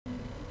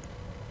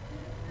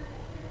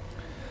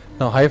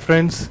Now, hi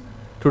friends,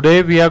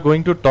 today we are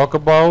going to talk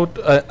about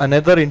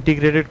another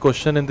integrated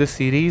question in this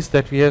series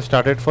that we have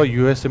started for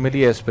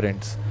USMLE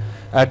aspirants.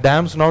 At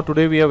DAMS now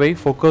today we are very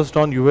focused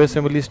on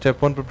USMLE Step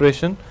 1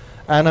 preparation,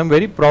 and I'm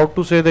very proud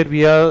to say that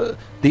we are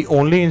the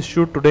only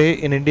institute today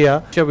in India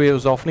which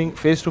is offering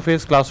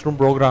face-to-face classroom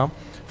program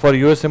for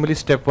USMLE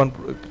Step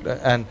 1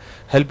 and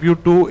help you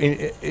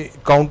to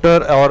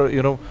counter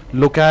or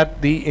look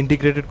at the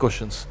integrated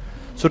questions.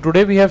 So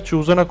today we have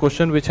chosen a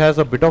question which has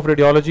a bit of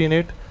radiology in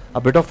it, a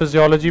bit of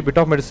physiology, bit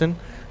of medicine.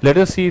 Let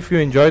us see if you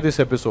enjoy this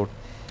episode.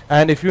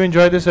 And if you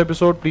enjoy this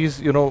episode, please,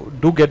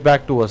 do get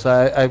back to us.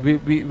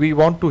 We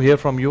want to hear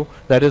from you.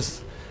 That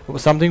is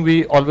something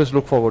we always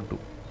look forward to.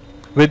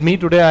 With me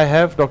today, I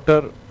have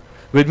Dr.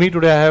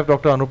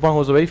 Anupama,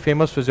 who is a very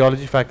famous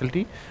physiology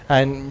faculty,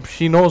 and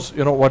she knows,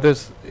 what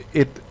is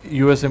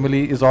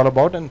USMLE is all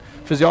about, and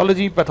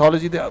physiology,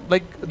 pathology, they are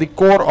like the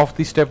core of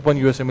the Step 1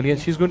 USMLE,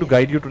 and she's going to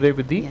guide you today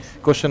with the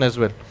question as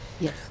well.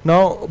 Yes.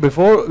 Now,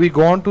 before we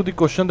go on to the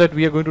question that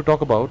we are going to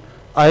talk about,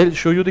 I'll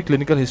show you the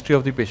clinical history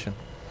of the patient.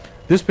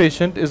 This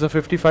patient is a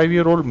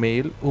 55-year-old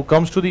male who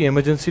comes to the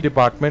emergency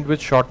department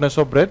with shortness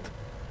of breath,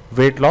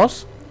 weight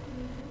loss.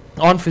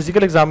 On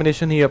physical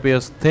examination, he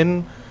appears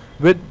thin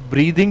with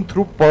breathing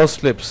through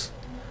pursed lips.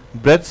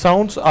 Breath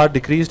sounds are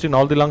decreased in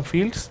all the lung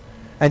fields,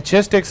 and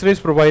chest X-ray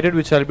is provided,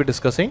 which I'll be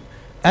discussing,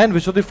 and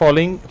which of the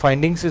following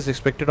findings is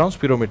expected on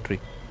spirometry.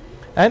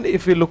 And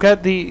if we look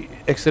at the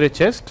X-ray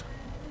chest,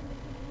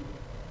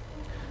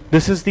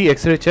 this is the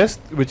X-ray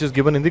chest which is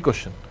given in the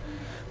question.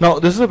 Now,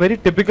 this is a very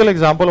typical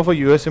example of a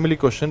USMLE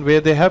question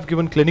where they have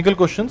given clinical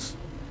questions.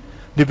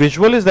 The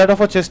visual is that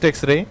of a chest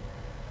X-ray,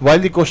 while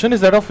the question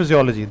is that of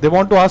physiology. They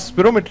want to ask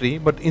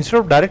spirometry, but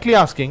instead of directly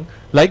asking,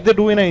 like they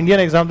do in an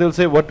Indian exam, they will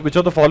say, which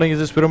of the following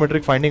is a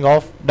spirometric finding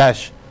of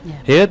dash.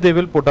 Yeah. Here they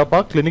will put up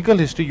a clinical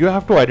history. You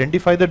have to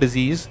identify the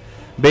disease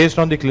based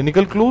on the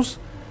clinical clues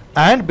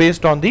and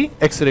based on the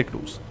X-ray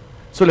clues.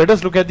 So let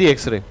us look at the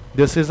X-ray.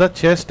 This is a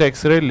chest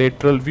X-ray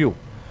lateral view.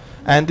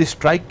 And the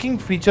striking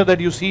feature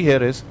that you see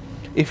here is,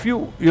 if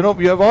you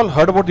have all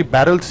heard about the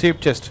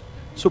barrel-shaped chest.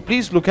 So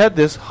please look at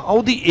this,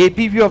 how the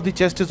AP view of the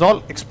chest is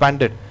all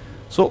expanded.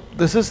 So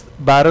this is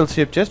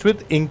barrel-shaped chest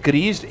with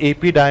increased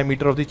AP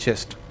diameter of the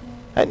chest.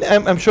 And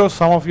I'm sure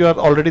some of you are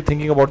already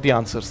thinking about the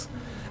answers.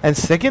 And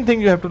second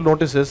thing you have to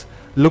notice is,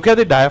 look at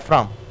the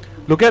diaphragm.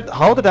 Look at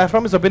how the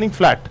diaphragm is appearing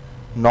flat.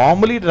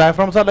 Normally the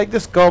diaphragms are like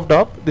this, curved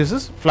up. This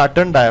is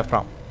flattened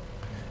diaphragm.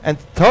 And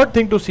third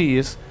thing to see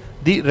is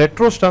the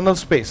retrosternal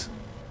space.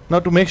 Now,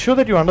 to make sure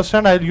that you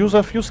understand, I'll use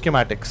a few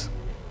schematics.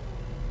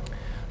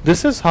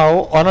 This is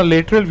how on a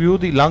lateral view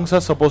the lungs are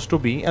supposed to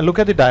be, and look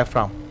at the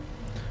diaphragm.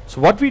 So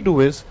what we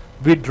do is,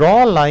 we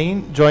draw a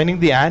line joining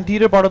the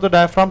anterior part of the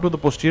diaphragm to the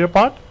posterior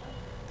part,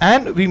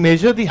 and we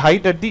measure the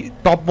height at the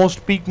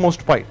topmost,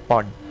 peakmost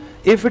part.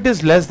 If it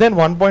is less than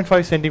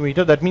 1.5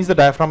 centimeter, that means the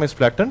diaphragm is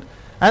flattened,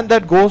 and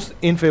that goes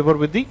in favor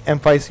with the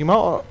emphysema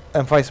or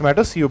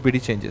emphysematous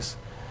COPD changes.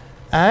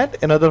 And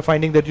another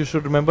finding that you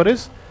should remember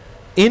is,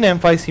 in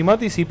emphysema,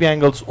 the CP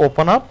angles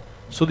open up,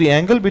 so the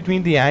angle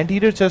between the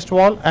anterior chest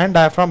wall and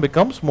diaphragm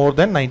becomes more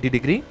than 90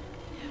 degree.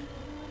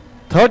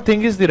 Third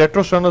thing is the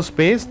retrosternal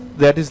space,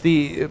 that is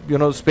the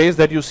space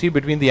that you see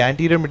between the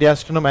anterior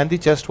mediastinum and the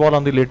chest wall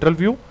on the lateral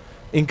view,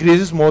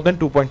 increases more than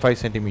 2.5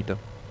 centimeter.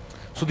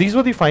 So these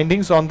were the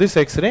findings on this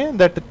X-ray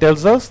that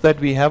tells us that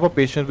we have a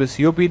patient with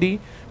COPD,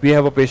 we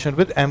have a patient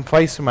with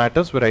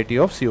emphysematous variety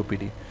of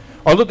COPD.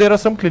 Although there are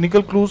some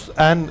clinical clues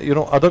and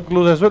other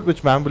clues as well,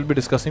 which ma'am will be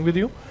discussing with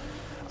you.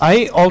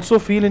 I also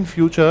feel in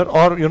future,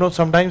 or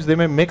sometimes they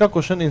may make a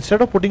question,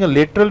 instead of putting a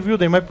lateral view,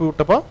 they might put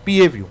up a PA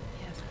view.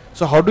 Yes.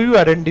 So how do you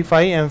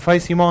identify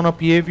emphysema on a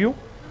PA view?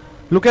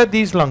 Look at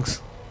these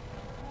lungs.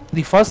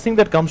 The first thing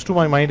that comes to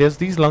my mind is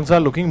these lungs are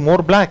looking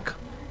more black,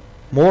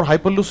 more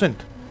hyperlucent,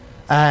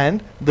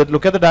 and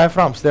look at the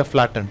diaphragms, they are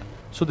flattened.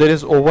 So there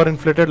is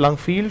overinflated lung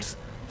fields,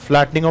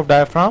 flattening of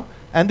diaphragm,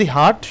 and the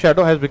heart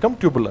shadow has become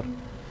tubular.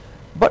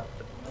 But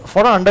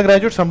for an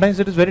undergraduate, sometimes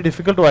it is very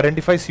difficult to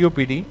identify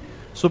COPD.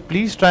 So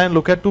please try and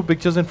look at two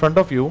pictures in front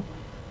of you.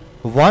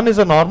 One is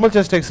a normal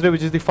chest X-ray,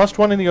 which is the first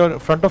one in your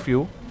front of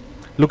you.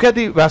 Look at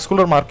the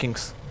vascular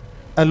markings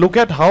and look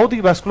at how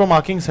the vascular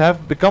markings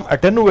have become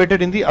attenuated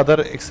in the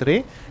other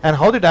X-ray, and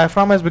how the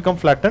diaphragm has become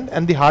flattened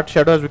and the heart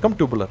shadow has become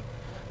tubular.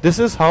 This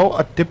is how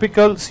a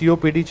typical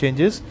COPD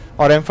changes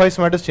or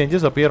emphysematous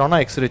changes appear on an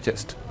X-ray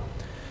chest.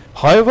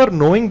 However,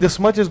 knowing this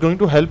much is going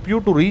to help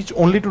you to reach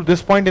only to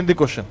this point in the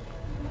question.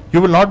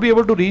 You will not be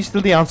able to reach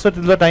till the answer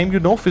till the time you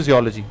know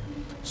physiology.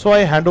 So I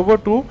hand over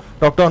to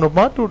Dr.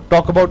 Anupama to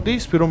talk about the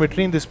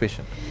spirometry in this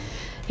patient.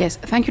 Yes,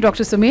 thank you,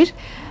 Dr. Sumer.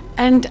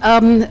 And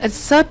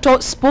Sir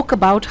spoke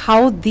about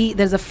how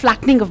there's a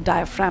flattening of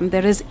diaphragm.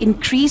 There is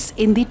increase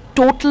in the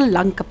total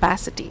lung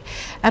capacity.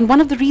 And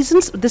one of the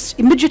reasons, this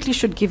immediately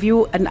should give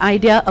you an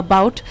idea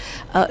about,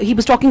 he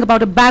was talking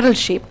about a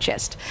barrel-shaped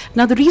chest.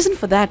 Now the reason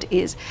for that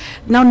is,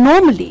 now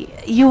normally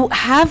you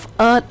have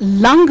a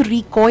lung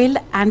recoil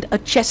and a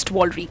chest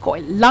wall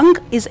recoil. Lung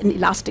is an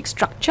elastic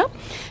structure.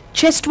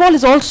 Chest wall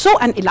is also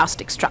an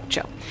elastic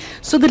structure.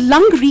 So the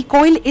lung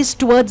recoil is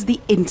towards the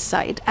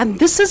inside, and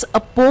this is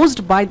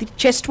opposed by the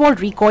chest wall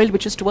recoil,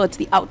 which is towards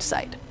the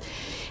outside.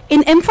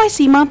 In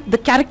emphysema, the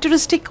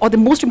characteristic or the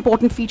most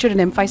important feature in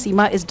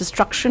emphysema is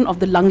destruction of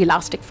the lung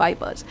elastic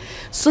fibers.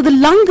 So the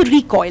lung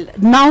recoil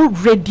now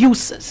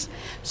reduces.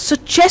 So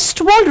chest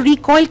wall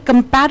recoil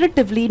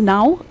comparatively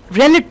now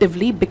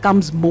relatively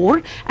becomes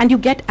more, and you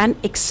get an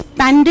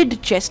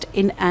expanded chest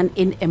in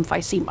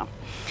emphysema.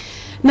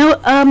 Now,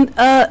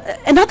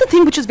 another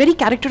thing which is very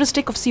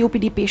characteristic of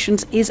COPD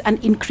patients is an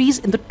increase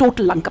in the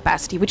total lung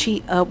capacity, which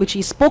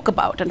he spoke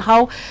about, and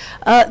how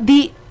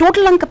the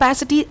total lung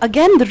capacity,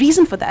 again, the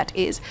reason for that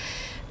is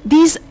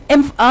these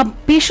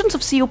patients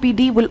of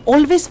COPD will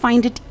always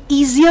find it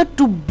easier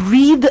to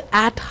breathe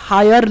at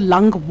higher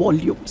lung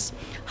volumes.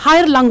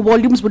 Higher lung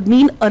volumes would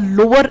mean a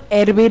lower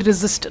airway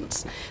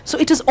resistance. So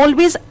it is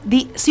always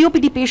the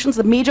COPD patients,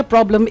 the major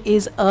problem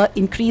is an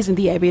increase in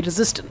the airway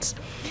resistance.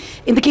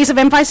 In the case of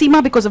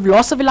emphysema, because of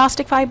loss of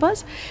elastic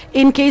fibers.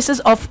 In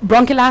cases of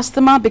bronchial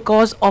asthma,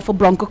 because of a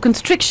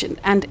bronchoconstriction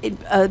and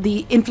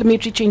the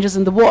inflammatory changes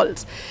in the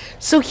walls.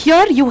 So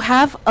here you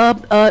have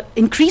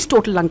increased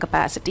total lung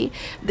capacity.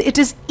 It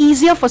is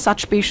easier for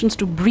such patients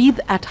to breathe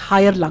at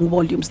higher lung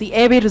volumes. The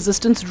airway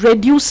resistance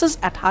reduces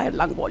at higher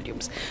lung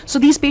volumes. So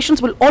these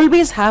patients will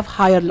always have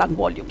higher lung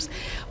volumes.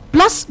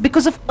 Plus,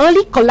 because of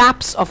early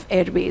collapse of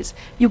airways,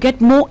 you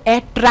get more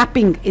air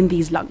trapping in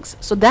these lungs.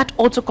 So that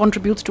also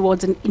contributes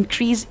towards an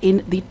increase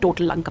in the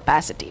total lung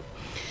capacity.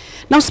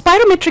 Now,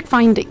 spirometric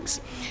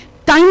findings.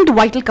 Timed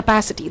vital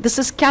capacity. This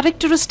is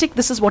characteristic.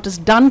 This is what is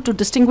done to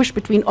distinguish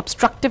between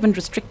obstructive and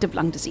restrictive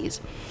lung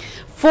disease.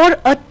 For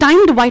a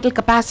timed vital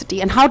capacity,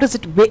 and how does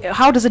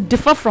it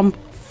differ from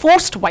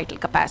forced vital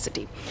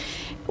capacity?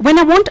 When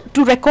I want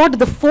to record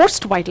the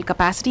forced vital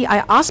capacity, I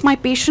ask my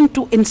patient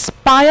to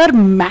inspire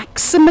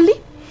maximally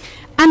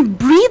and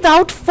breathe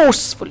out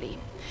forcefully.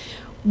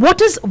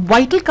 What is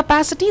vital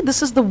capacity?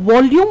 This is the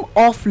volume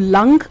of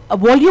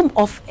volume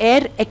of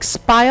air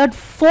expired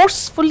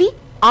forcefully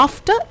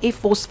after a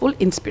forceful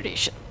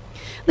inspiration.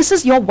 This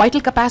is your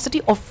vital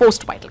capacity or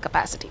forced vital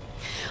capacity.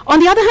 On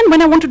the other hand,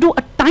 when I want to do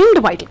a timed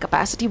vital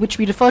capacity, which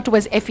we refer to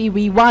as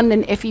FEV1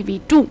 and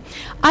FEV2,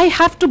 I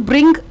have to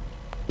bring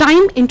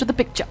time into the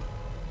picture.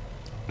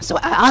 So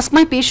I ask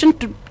my patient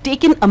to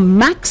take in a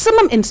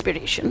maximum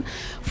inspiration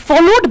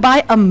followed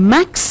by a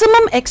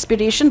maximum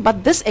expiration,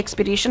 but this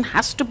expiration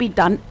has to be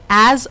done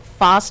as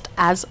fast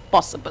as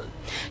possible.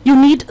 You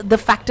need the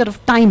factor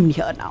of time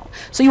here now.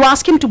 So you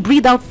ask him to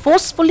breathe out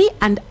forcefully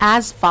and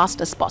as fast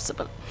as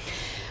possible.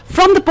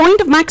 From the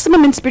point of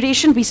maximum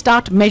inspiration, we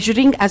start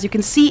measuring, as you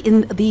can see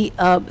in the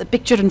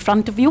picture in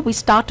front of you, we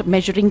start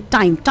measuring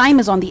time. Time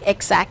is on the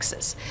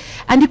x-axis.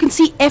 And you can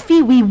see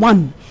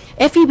FEV1.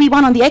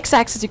 FEV1 on the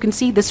x-axis, you can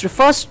see this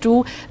refers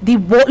to the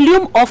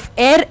volume of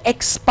air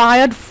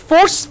expired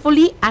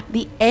forcefully at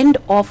the end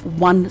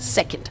of 1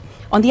 second.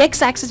 On the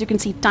x-axis, you can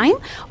see time.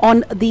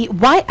 On the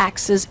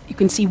y-axis, you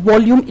can see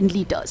volume in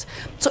liters.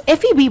 So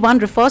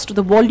FEV1 refers to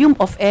the volume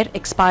of air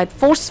expired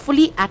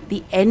forcefully at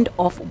the end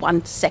of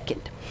 1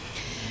 second.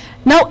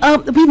 Now,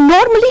 we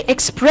normally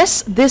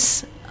express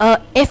this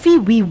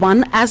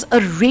FEV1 as a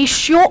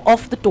ratio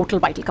of the total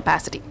vital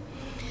capacity.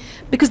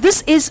 Because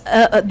this is,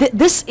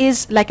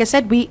 like I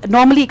said, we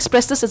normally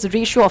express this as a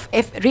ratio of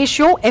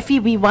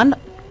FEV1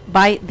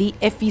 by the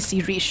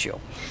FVC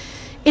ratio.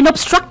 In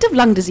obstructive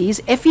lung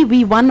disease,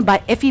 FEV1 by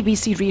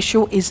FEVC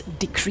ratio is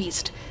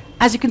decreased.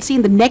 As you can see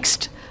in the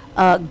next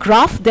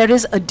graph, there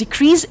is a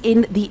decrease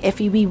in the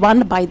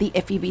FEV1 by the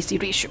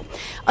FEVC ratio.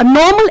 A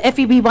normal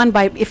FEV1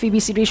 by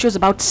FEVC ratio is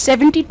about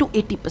 70 to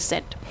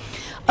 80%.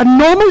 A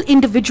normal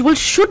individual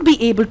should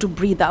be able to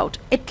breathe out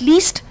at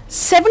least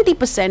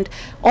 70%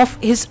 of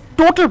his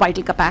total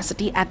vital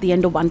capacity at the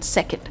end of 1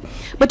 second.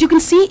 But you can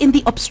see in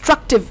the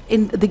obstructive,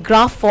 in the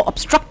graph for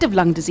obstructive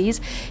lung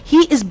disease,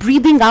 he is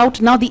breathing out.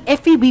 Now the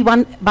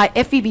FEV1 by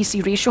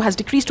FEVC ratio has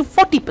decreased to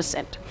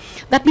 40%.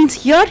 That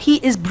means here he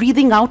is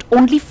breathing out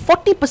only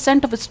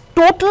 40% of his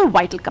total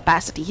vital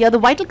capacity. Here the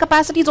vital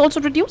capacity is also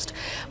reduced,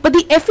 but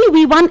the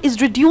FEV1 is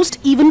reduced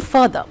even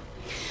further.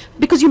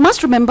 Because you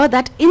must remember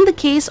that in the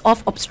case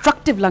of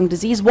obstructive lung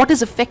disease, what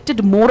is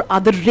affected more are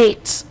the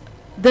rates.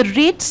 The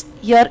rates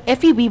here,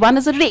 FEV1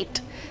 is a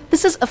rate.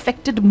 This is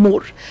affected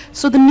more.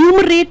 So the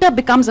numerator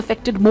becomes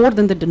affected more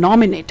than the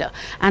denominator.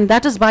 And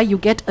that is why you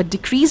get a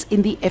decrease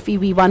in the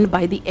FEV1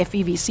 by the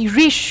FEVC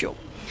ratio.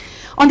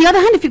 On the other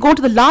hand, if you go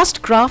to the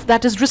last graph,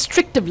 that is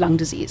restrictive lung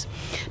disease.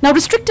 Now,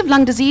 restrictive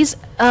lung disease,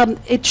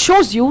 it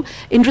shows you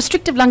in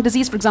restrictive lung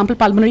disease, for example,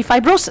 pulmonary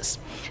fibrosis.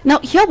 Now,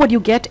 here what you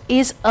get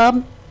is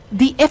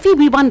the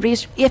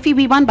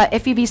FEV1 by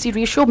FEVC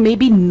ratio may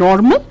be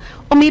normal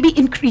or may be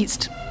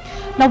increased.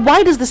 Now,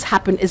 why does this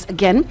happen is,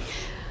 again,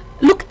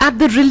 look at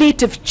the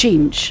relative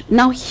change.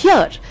 Now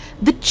here,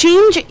 the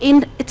change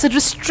in, it's a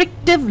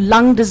restrictive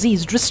lung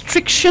disease,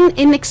 restriction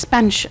in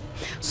expansion.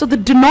 So the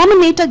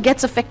denominator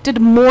gets affected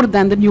more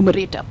than the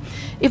numerator.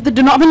 If the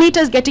denominator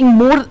is getting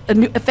more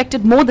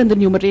affected more than the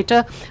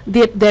numerator,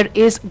 there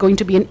is going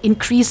to be an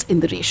increase in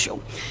the ratio.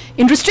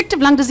 In restrictive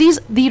lung disease,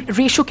 the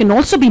ratio can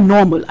also be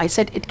normal. I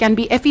said it can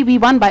be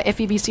FEV1 by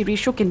FEVC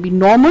ratio can be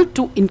normal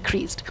to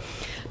increased.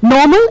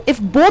 Normal,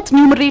 if both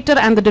numerator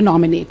and the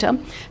denominator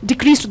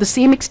decrease to the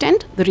same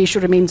extent, the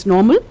ratio remains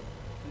normal.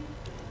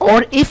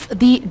 Or if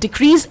the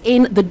decrease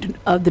in the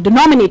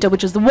denominator,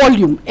 which is the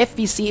volume,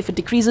 FVC, if it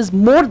decreases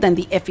more than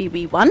the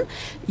FEV1,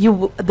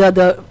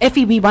 the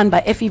FEV1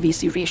 by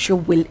FEVC ratio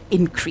will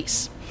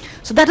increase.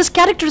 So that is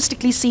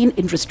characteristically seen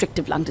in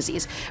restrictive lung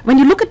disease. When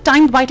you look at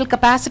timed vital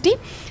capacity,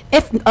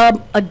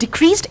 a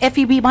decreased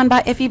FEV1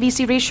 by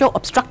FEVC ratio,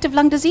 obstructive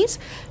lung disease,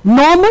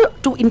 normal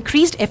to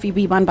increased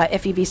FEV1 by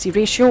FEVC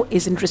ratio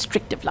is in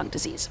restrictive lung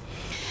disease.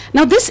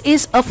 Now this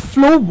is a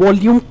flow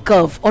volume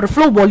curve, or a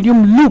flow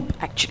volume loop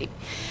actually.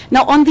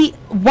 Now on the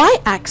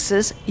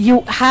y-axis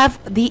you have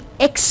the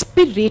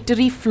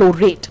expiratory flow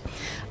rate.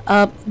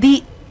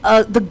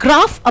 The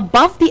graph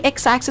above the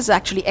x-axis is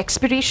actually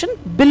expiration,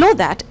 below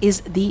that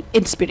is the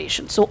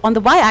inspiration. So on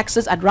the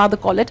y-axis I'd rather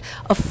call it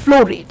a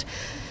flow rate.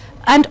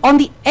 And on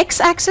the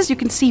x-axis you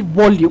can see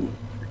volume.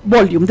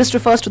 This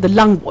refers to the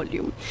lung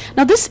volume.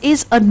 Now this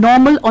is a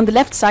normal, on the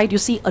left side you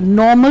see a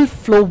normal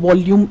flow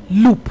volume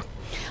loop.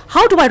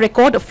 How do I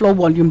record a flow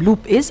volume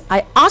loop is,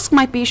 I ask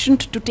my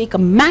patient to take a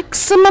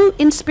maximum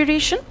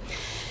inspiration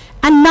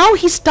and now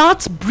he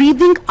starts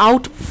breathing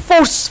out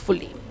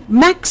forcefully.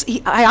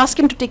 I ask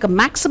him to take a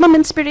maximum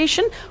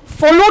inspiration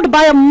followed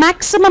by a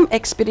maximum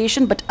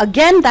expiration, but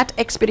again that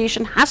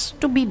expiration has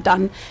to be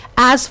done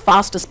as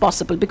fast as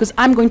possible because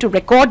I'm going to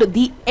record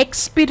the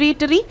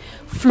expiratory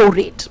flow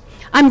rate.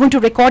 I'm going to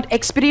record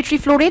expiratory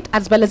flow rate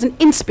as well as an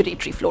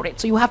inspiratory flow rate.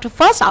 So you have to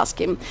first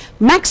ask him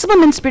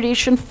maximum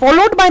inspiration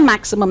followed by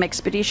maximum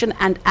expiration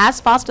and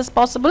as fast as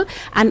possible,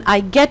 and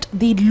I get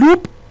the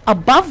loop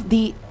above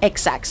the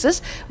x-axis,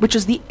 which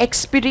is the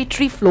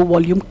expiratory flow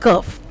volume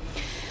curve.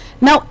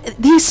 Now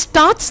he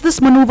starts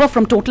this maneuver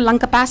from total lung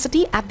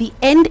capacity. At the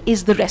end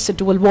is the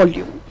residual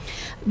volume.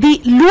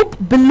 The loop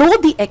below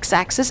the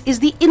x-axis is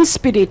the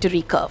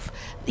inspiratory curve.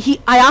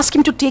 I ask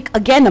him to take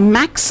again a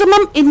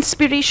maximum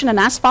inspiration and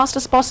as fast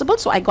as possible,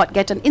 so I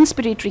get an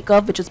inspiratory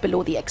curve which is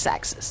below the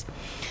x-axis.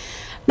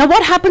 Now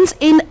what happens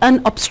in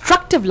an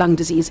obstructive lung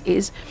disease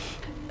is,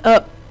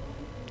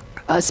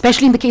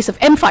 especially in the case of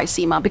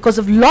emphysema, because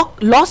of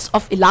loss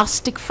of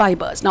elastic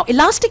fibers. Now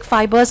elastic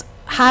fibers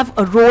have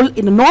a role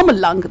in a normal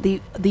lung.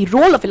 The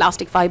role of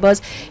elastic fibers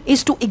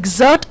is to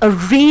exert a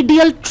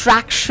radial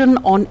traction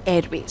on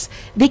airways.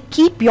 They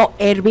keep your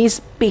airways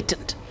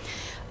patent.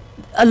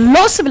 A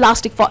loss of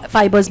elastic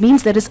fibers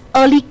means there is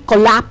early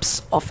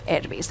collapse of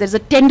airways. There is a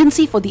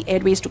tendency for the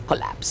airways to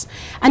collapse.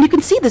 And you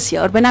can see this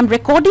here when I'm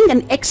recording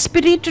an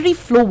expiratory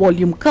flow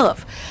volume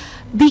curve.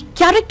 The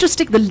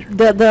characteristic,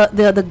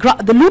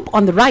 the loop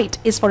on the right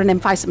is for an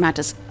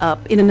emphysematous,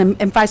 in an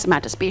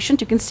emphysematous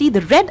patient. You can see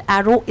the red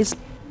arrow is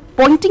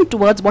pointing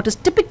towards what is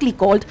typically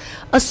called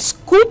a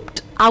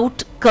scooped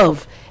out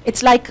curve.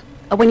 It's like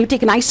when you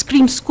take an ice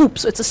cream scoop,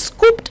 so it's a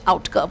scooped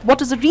out curve.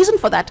 What is the reason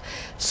for that?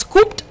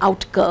 Scooped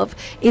out curve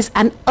is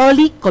an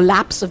early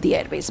collapse of the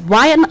airways.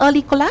 Why an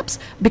early collapse?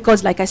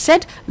 Because like I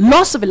said,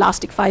 loss of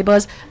elastic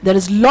fibers, there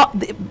is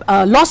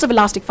loss of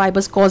elastic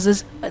fibers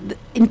causes the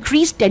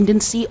increased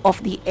tendency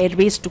of the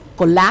airways to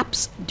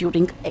collapse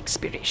during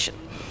expiration.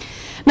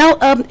 Now,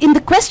 in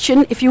the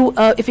question, if you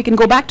can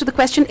go back to the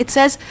question, it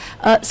says,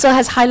 Sir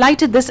has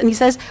highlighted this and he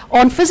says,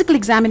 on physical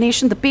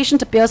examination, the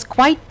patient appears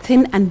quite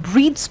thin and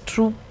breathes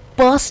through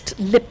pursed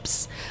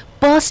lips.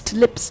 Pursed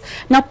lips.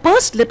 Now,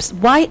 pursed lips,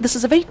 why? This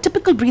is a very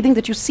typical breathing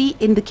that you see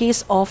in the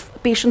case of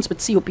patients with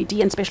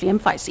COPD and especially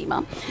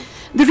emphysema.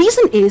 The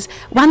reason is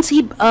once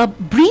he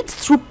breathes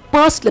through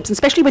pursed lips, and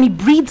especially when he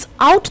breathes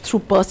out through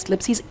pursed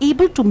lips, he's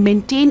able to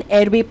maintain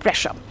airway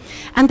pressure.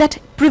 And that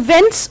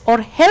prevents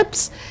or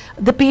helps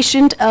the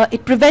patient,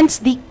 it prevents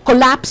the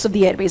collapse of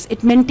the airways.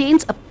 It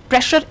maintains a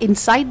pressure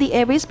inside the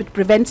airways which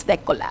prevents their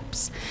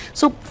collapse.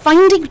 So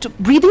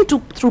breathing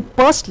through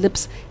pursed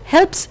lips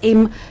helps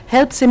him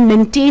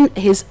maintain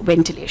his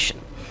ventilation.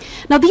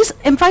 Now these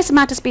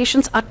emphysematous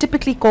patients are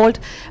typically called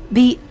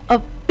the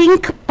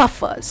pink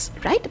puffers,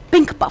 right?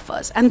 Pink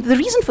puffers. And the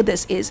reason for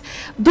this is,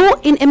 though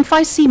in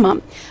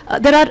emphysema,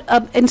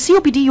 in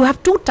COPD you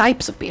have two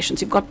types of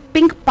patients. You've got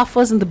pink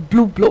puffers and the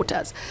blue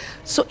bloaters.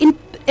 So in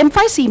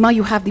emphysema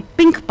you have the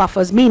pink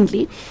puffers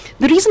mainly.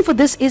 The reason for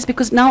this is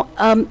because now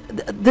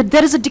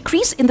there is a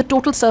decrease in the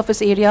total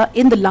surface area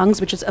in the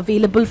lungs which is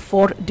available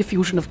for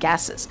diffusion of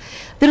gases.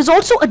 There is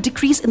also a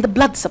decrease in the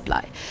blood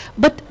supply.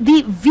 But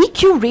the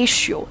VQ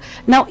ratio,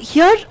 now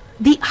here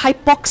the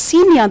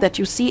hypoxemia that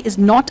you see is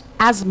not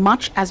as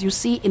much as you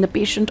see in a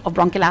patient of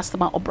bronchial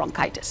asthma or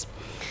bronchitis.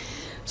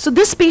 So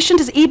this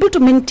patient is able to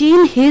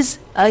maintain his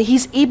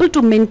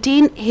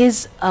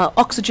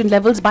oxygen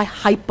levels by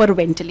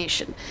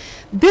hyperventilation.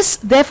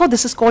 Therefore,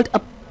 this is called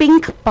a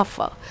pink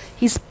puffer.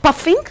 He's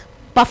puffing,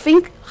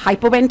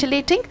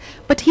 hyperventilating,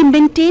 but he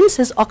maintains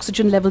his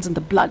oxygen levels in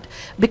the blood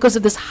because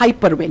of this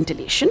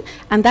hyperventilation,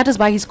 and that is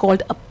why he's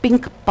called a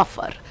pink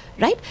puffer,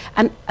 right?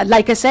 And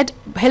like I said,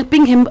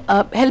 helping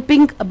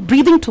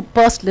breathing to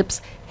pursed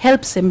lips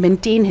helps him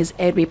maintain his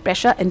airway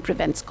pressure and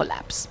prevents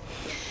collapse.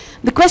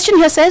 The question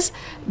here says,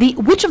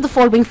 which of the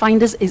following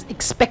findings is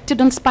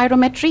expected on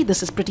spirometry?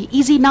 This is pretty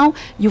easy now.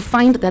 You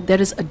find that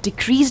there is a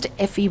decreased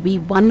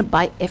FEV1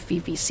 by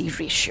FEVC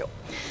ratio.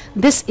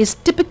 This is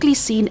typically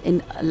seen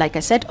in, like I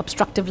said,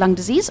 obstructive lung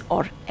disease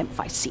or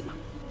emphysema.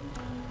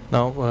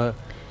 Now,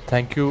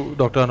 thank you,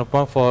 Dr.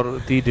 Anupama, for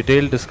the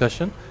detailed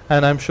discussion,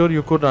 and I'm sure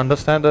you could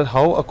understand that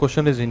how a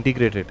question is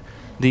integrated.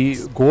 The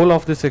goal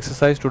of this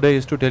exercise today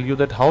is to tell you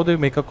that how they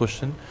make a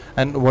question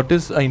and what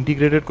is an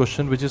integrated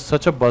question, which is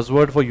such a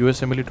buzzword for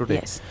USMLE today.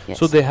 Yes, yes.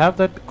 So they have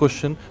that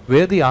question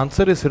where the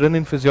answer is hidden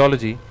in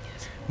physiology,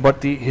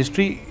 but the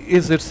history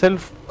is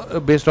itself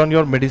based on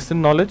your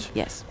medicine knowledge.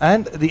 Yes.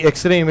 And the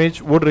X-ray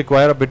image would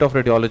require a bit of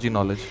radiology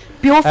knowledge.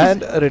 Pure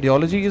and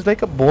radiology is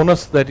like a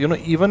bonus that,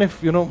 even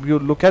if, you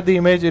look at the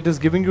image, it is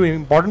giving you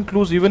important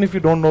clues even if you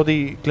don't know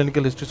the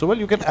clinical history so well,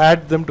 you can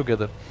add them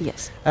together.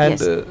 Yes. And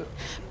yes.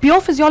 Pure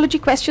physiology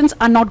questions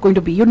are not going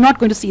to be, you're not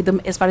going to see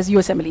them as far as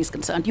USMLE is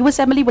concerned.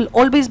 USMLE will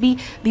always be,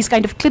 these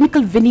kind of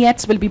clinical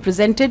vignettes will be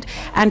presented,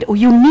 and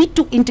you need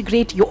to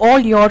integrate all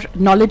your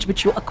knowledge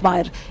which you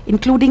acquire,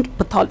 including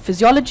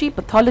physiology,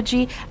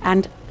 pathology,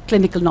 and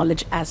clinical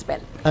knowledge as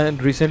well.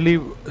 And recently,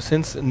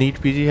 since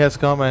NEET PG has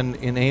come and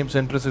in AIMS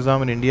entrance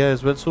exam in India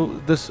as well, so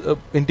this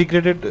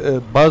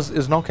integrated buzz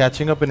is now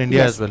catching up in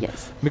India as well.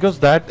 Yes. Because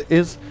that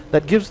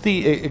gives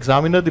the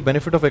examiner the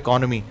benefit of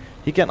economy.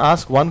 He can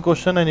ask one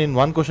question, and in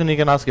one question he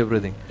can ask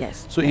everything.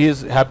 Yes. So he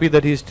is happy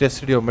that he's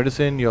tested your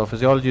medicine, your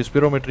physiology,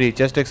 spirometry,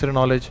 chest X-ray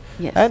knowledge,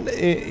 yes. and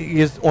he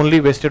has only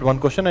wasted one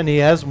question and he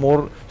has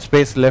more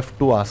space left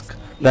to ask. Yes.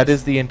 That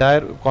is the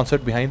entire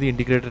concept behind the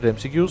integrated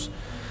MCQs.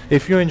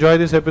 If you enjoy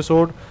this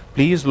episode,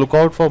 please look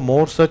out for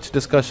more such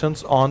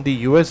discussions on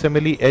the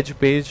USMLE Edge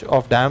page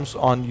of DAMS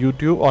on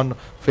YouTube, on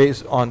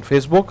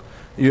Facebook.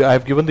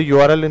 I've given the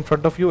URL in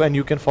front of you, and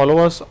you can follow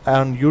us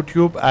on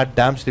YouTube at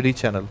DAMS Daily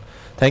channel.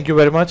 Thank you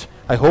very much.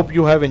 I hope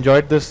you have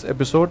enjoyed this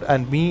episode,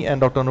 and me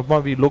and Dr.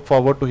 Anupama, we look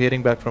forward to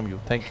hearing back from you.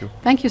 Thank you.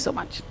 Thank you so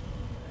much.